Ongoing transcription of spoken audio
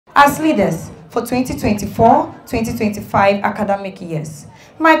as leaders for 2024-2025 academic years.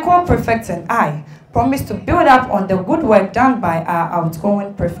 My co-prefect and I promise to build up on the good work done by our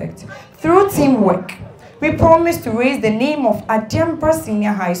outgoing prefect. Through teamwork, we promise to raise the name of Adiembra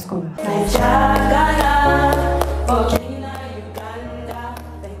Senior High School.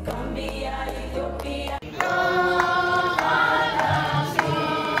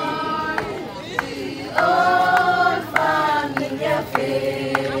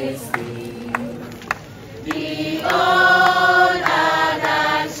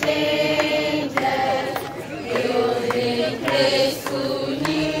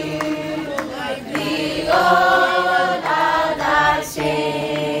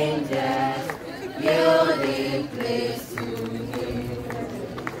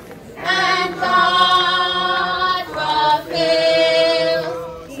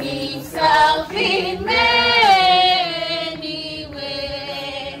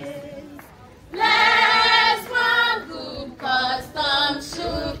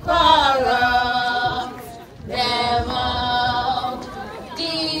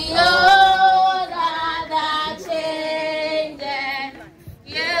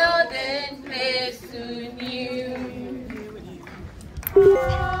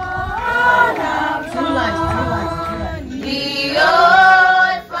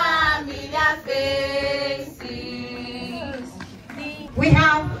 We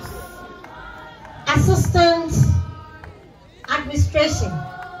have assistant administration.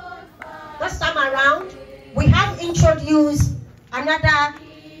 This time around, we have introduced another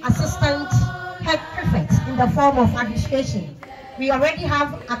assistant head prefect in the form of administration. We already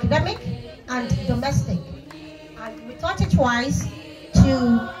have academic and domestic. And we thought it wise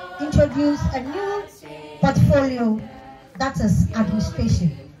to introduce a new portfolio, that is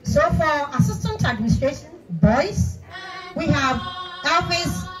administration. So for assistant administration, boys, we have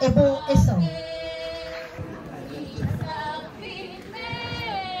Elvis Ebo Esau.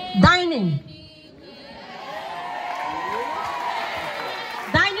 Dining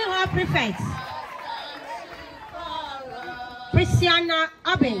hall prefect, Christiana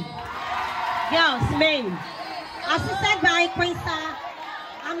Abin. Girls, main. Assisted by Quinsa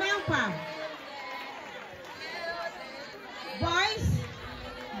Amampa. Boys,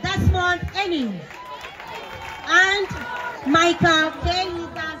 Desmond Eni and Michael K.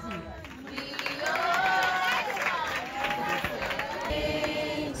 Dazi.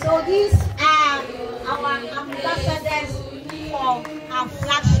 So these are our ambassadors for our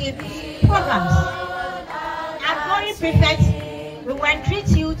flagship programs. Outgoing prefect, we will entreat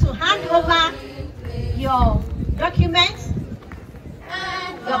you to hand over your documents,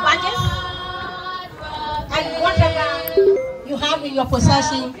 your badges, and whatever you have in your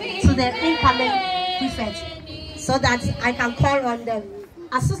possession to the incoming prefect, so that I can call on the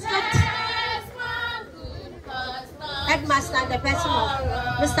assistant headmaster and the person of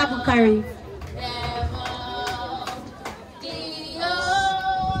Mr. Bukari.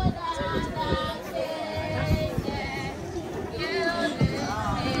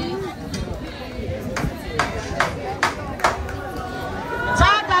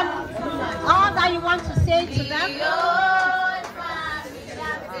 Tell them all that you want to say to them.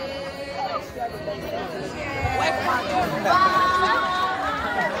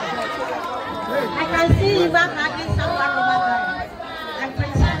 I can see you back hugging someone over there. I'm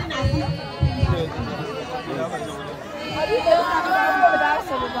pretending as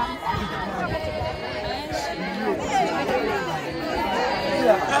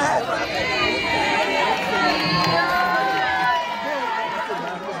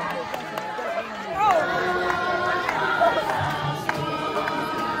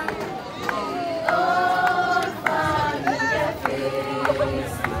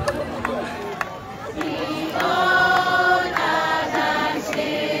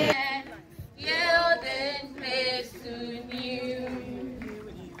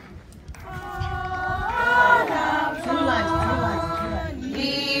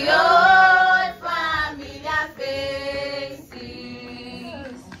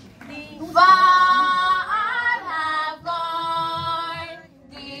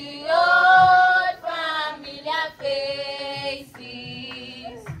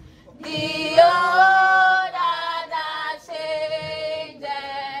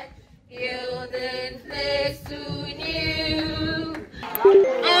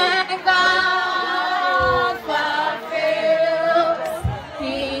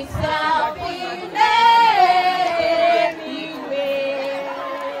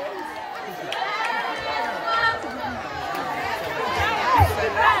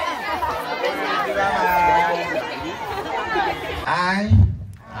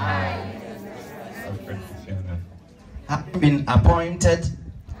having been appointed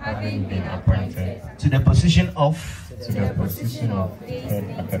to the position of head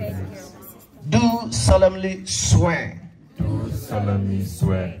academics, do solemnly swear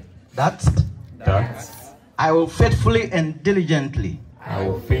that I will faithfully and diligently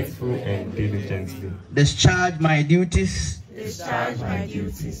discharge my duties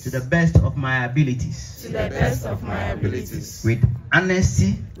to the best of my abilities, with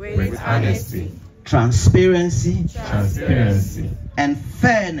honesty, transparency, and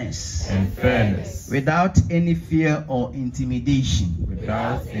fairness, without any fear or intimidation.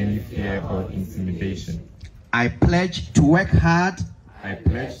 I pledge to work hard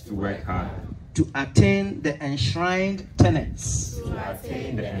to attain the enshrined tenets,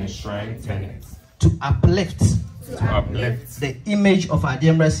 to uplift the image of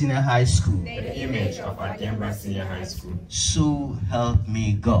Adiembra Senior High School. So help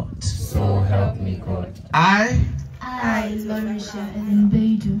me God. I, Lorisha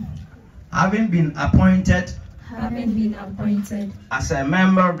Elimbedu, having been appointed as a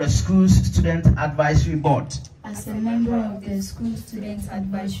member of the school's student advisory board,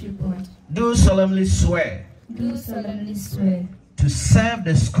 do solemnly swear to serve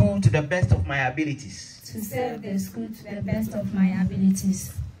the school to the best of my abilities.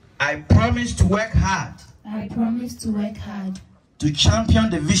 I promise to work hard to champion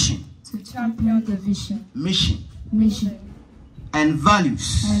the vision, mission, and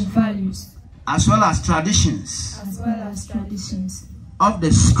values, as well as traditions of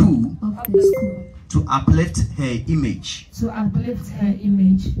the school to uplift her image.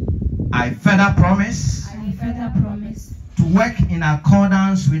 I further promise to work in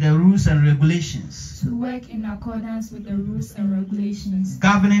accordance with the rules and regulations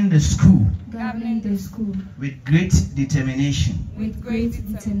governing the school with great determination,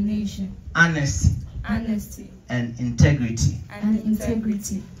 honesty, and integrity.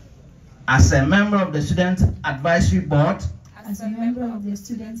 As a member of the Student Advisory Board,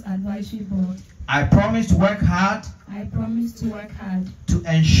 I promise to work hard to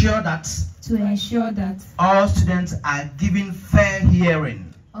ensure that all students are given fair hearing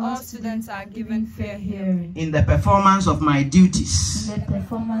in the performance of my duties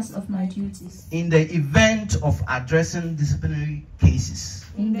in the event of addressing disciplinary cases.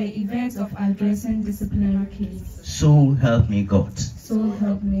 So help me God.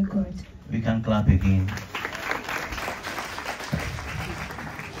 We can clap again.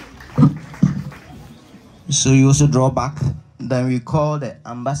 So you also draw back. Then we call the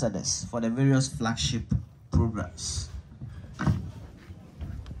ambassadors for the various flagship programs.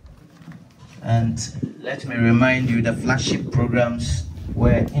 And let me remind you, the flagship programs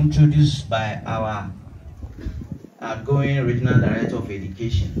were introduced by our outgoing Regional Director of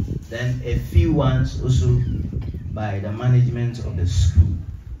Education. Then a few ones also by the management of the school.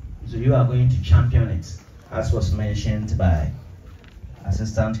 So you are going to champion it, as was mentioned by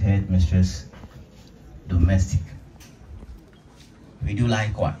Assistant Headmistress Domestic. We do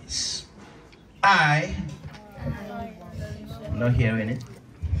likewise. I'm not hearing it.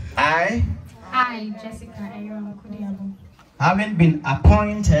 I, Jessica Kudiabo, having been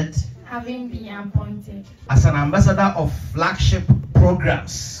appointed as an ambassador of flagship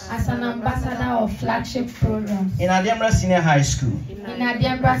programs in Adiembra Senior High School,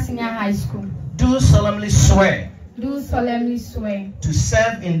 do solemnly swear to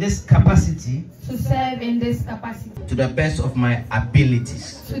serve in this capacity to the best of my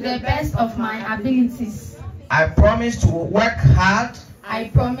abilities. I promise to work hard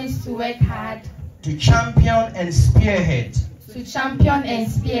to champion and spearhead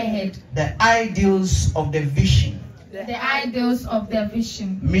the ideals of the vision,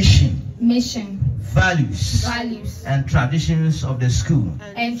 mission, values, and traditions of the school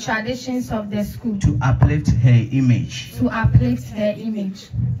to uplift her image.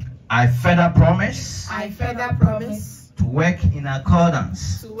 I further promise to work in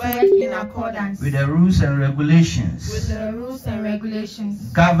accordance with the rules and regulations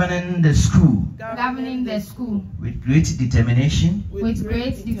governing the school with great determination,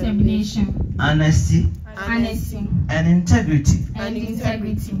 honesty, and integrity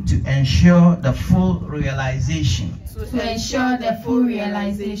to ensure the full realization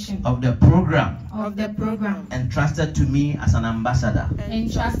of the program entrusted to me as an ambassador.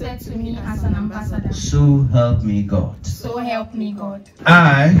 So help me God.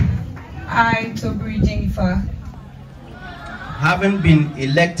 I, Tobri Jennifer, having been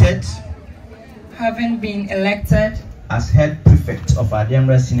elected as head prefect of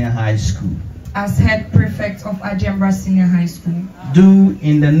Adiembra Senior High School, do do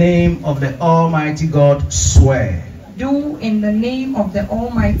in the name of the Almighty God swear do in the name of the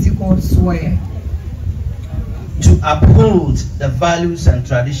Almighty God swear to uphold the values and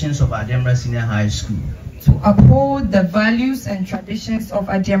traditions of Adiembra Senior High School, to uphold the values and traditions of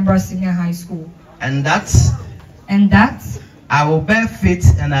Adiembra Senior High School, and that I will bear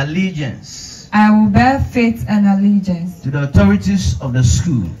faith and allegiance to the authorities of the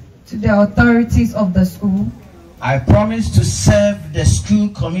school. I promise to serve the school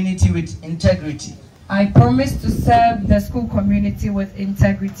community with integrity. I promise to serve the school community with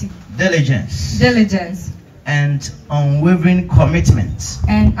integrity, diligence, and unwavering commitment,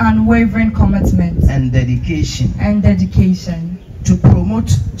 and dedication, to promote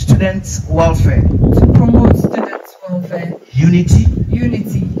students' welfare, unity,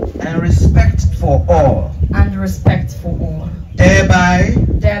 and respect for all, thereby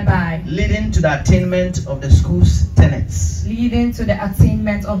leading to the attainment of the school's tenets.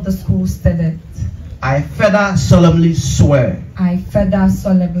 I further solemnly swear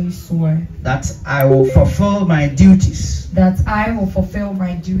that I will fulfill my duties to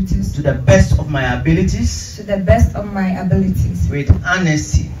the best of my abilities, with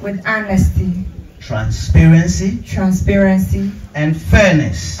honesty, transparency, and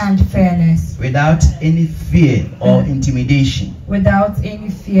fairness, without any fear or intimidation.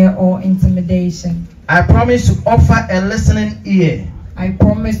 I promise to offer a listening ear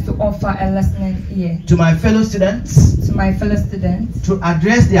to my fellow students, to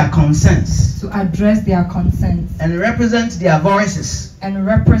address their concerns, and represent their voices,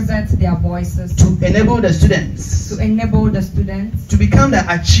 to enable the students to become the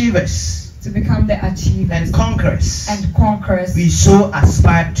achievers and conquerors we so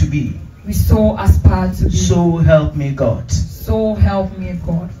aspire to be. So help me God.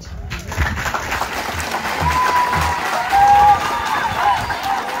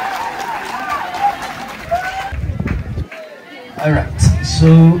 Alright,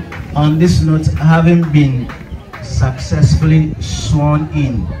 so on this note, having been successfully sworn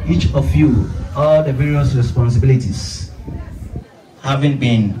in, each of you, all the various responsibilities having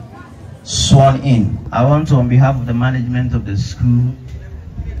been sworn in, I want to, on behalf of the management of the school,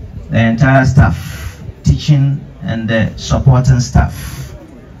 the entire staff, teaching and the supporting staff,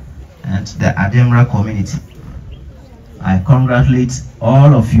 and the Adiembra community, I congratulate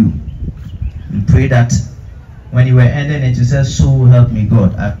all of you and pray that when you were ending it, you said, so help me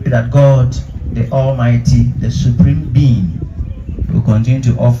God. I pray that God, the Almighty, the Supreme Being, will continue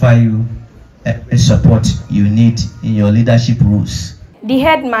to offer you every support you need in your leadership roles. The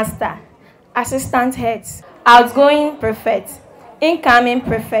headmaster, assistant heads, outgoing prefect, incoming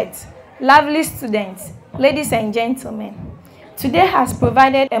prefect, lovely students, ladies and gentlemen, today has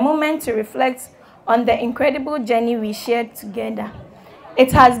provided a moment to reflect on the incredible journey we shared together.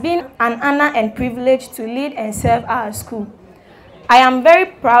 It has been an honor and privilege to lead and serve our school. I am very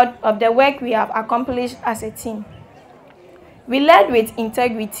proud of the work we have accomplished as a team. We led with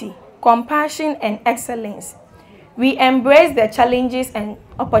integrity, compassion, and excellence. We embraced the challenges and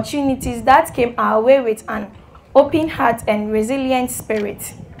opportunities that came our way with an open heart and resilient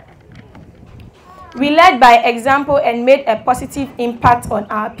spirit. We led by example and made a positive impact on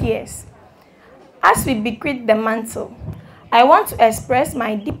our peers. As we bequeath the mantle, I want to express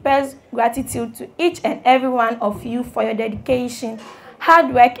my deepest gratitude to each and every one of you for your dedication,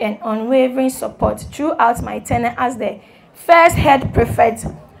 hard work, and unwavering support throughout my tenure as the first head prefect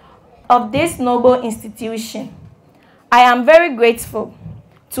of this noble institution. I am very grateful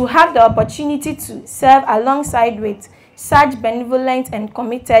to have the opportunity to serve alongside with such benevolent and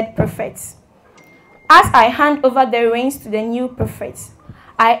committed prefects. As I hand over the reins to the new prefects,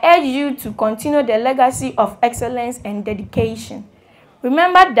 I urge you to continue the legacy of excellence and dedication.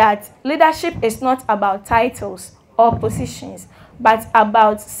 Remember that leadership is not about titles or positions, but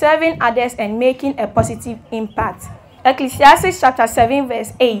about serving others and making a positive impact. Ecclesiastes chapter 7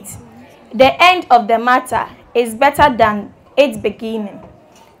 verse 8. The end of the matter is better than its beginning,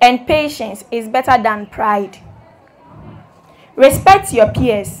 and patience is better than pride. Respect your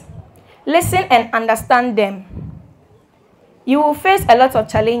peers. Listen and understand them. You will face a lot of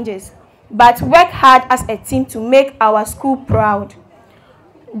challenges, but work hard as a team to make our school proud.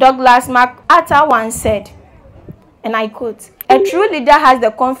 Douglas MacArthur once said, and I quote, "A true leader has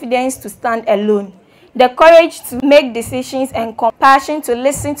the confidence to stand alone, the courage to make decisions, and compassion to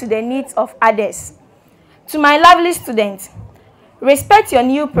listen to the needs of others." To my lovely students, respect your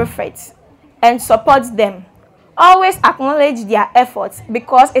new prefects and support them. Always acknowledge their efforts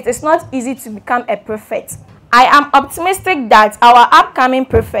because it is not easy to become a prefect. I am optimistic that our upcoming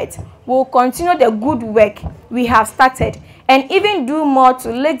prefect will continue the good work we have started and even do more to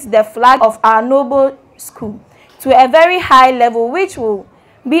lift the flag of our noble school. to a very high level, which will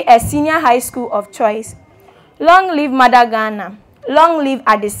be a senior high school of choice. Long live Mother Ghana. Long live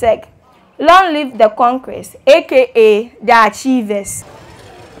ADISEC. Long live the conquerors, aka the achievers.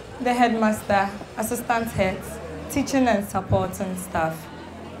 The headmaster, assistant heads, teaching and supporting staff.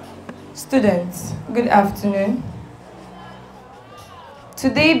 Students, good afternoon.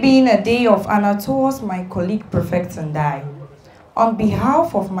 Today being a day of honor towards my colleague prefects and I, on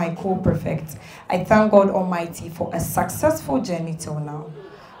behalf of my co-prefect, I thank God Almighty for a successful journey till now.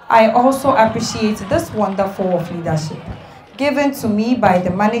 I also appreciate this wonderful of leadership given to me by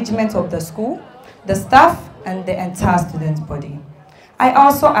the management of the school, the staff, and the entire student body. I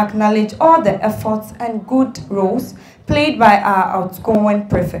also acknowledge all the efforts and good roles played by our outgoing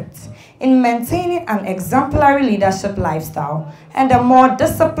prefects in maintaining an exemplary leadership lifestyle and a more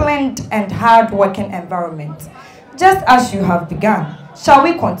disciplined and hard-working environment. Just as you have begun, shall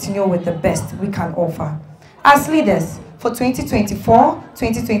we continue with the best we can offer? As leaders for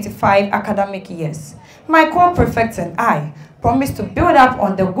 2024-2025 academic years, my co-prefect and I promise to build up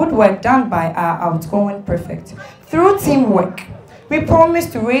on the good work done by our outgoing prefect. Through teamwork, we promise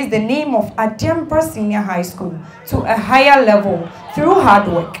to raise the name of Adiembra Senior High School to a higher level through hard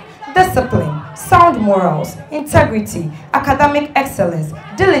work, discipline, sound morals, integrity, academic excellence,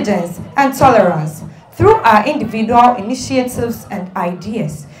 diligence, and tolerance. Through our individual initiatives and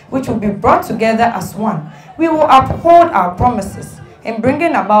ideas, which will be brought together as one, we will uphold our promises in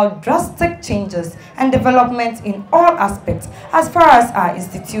bringing about drastic changes and development in all aspects as far as our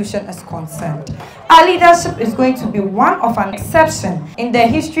institution is concerned. Our leadership is going to be one of an exception in the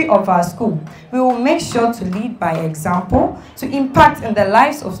history of our school. We will make sure to lead by example, to impact in the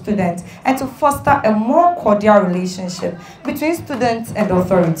lives of students, and to foster a more cordial relationship between students and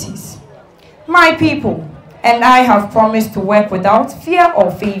authorities. My people and I have promised to work without fear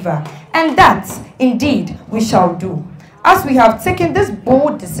or favor, and that, indeed, we shall do. As we have taken this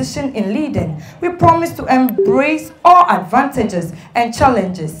bold decision in leading, we promise to embrace all advantages and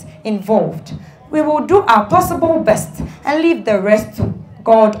challenges involved. We will do our possible best and leave the rest to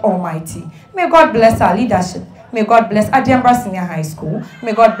God Almighty. May God bless our leadership. May God bless Adiembra Senior High School.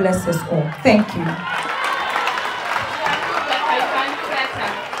 May God bless us all. Thank you.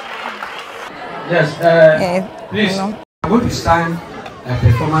 Yes, please, I'm going to sign a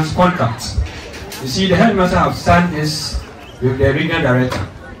performance contract. You see, the headmaster have signed this with the regional director,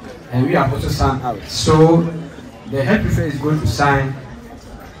 and we have also signed out. So, the head prefect is going to sign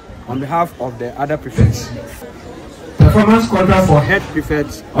on behalf of the other prefects. Performance contract for head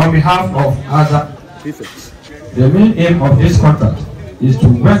prefects on behalf of other prefects. The main aim of this contract is to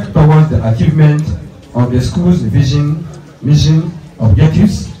work towards the achievement of the school's vision, mission,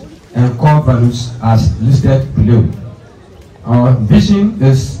 objectives, and core values as listed below. Our vision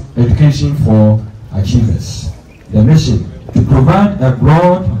is education for achievers. The mission, to provide a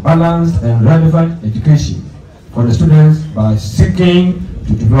broad, balanced, and relevant education for the students by seeking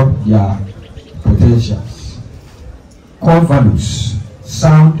to develop their potentials. Core values,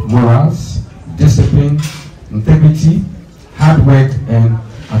 sound morals, discipline, integrity, hard work, and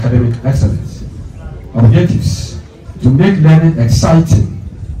academic excellence. Objectives, to make learning exciting,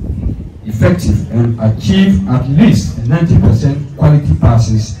 effective, and achieve at least 90% quality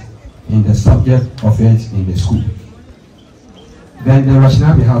passes in the subject of it in the school. Then the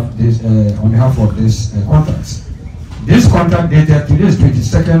rationale we have this on behalf of this contract. This contract dated today is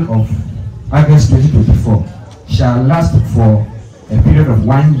 22nd of August 2024 shall last for a period of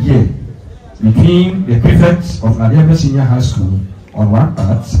 1 year between the prefects of Adiembra Senior High School on one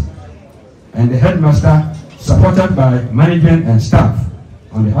part and the headmaster supported by management and staff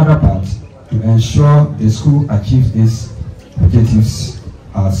on the other part to ensure the school achieves its objectives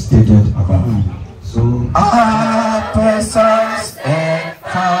as stated above. So, our persons a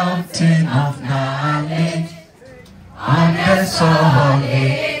fountain of knowledge on the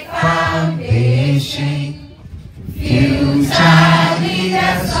solid foundation, future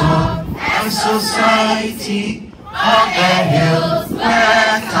leaders of a society on the hills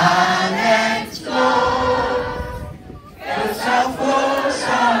where talents grow. Hills of flowers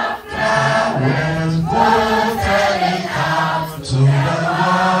go telling out to the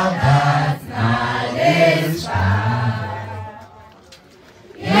world that knowledge found.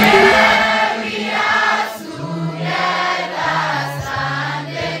 Yeah, we are together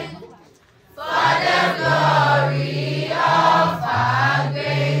standing for the glory of our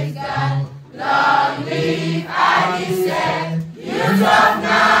great God. Long live Adiembra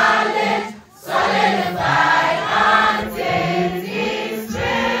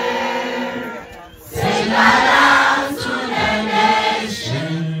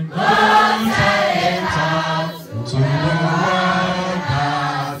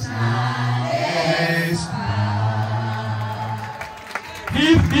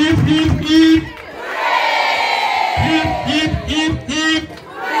Hip, hip, hip, hip. Hip, hip, hip, hip.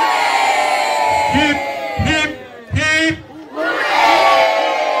 Hip, hip, hip.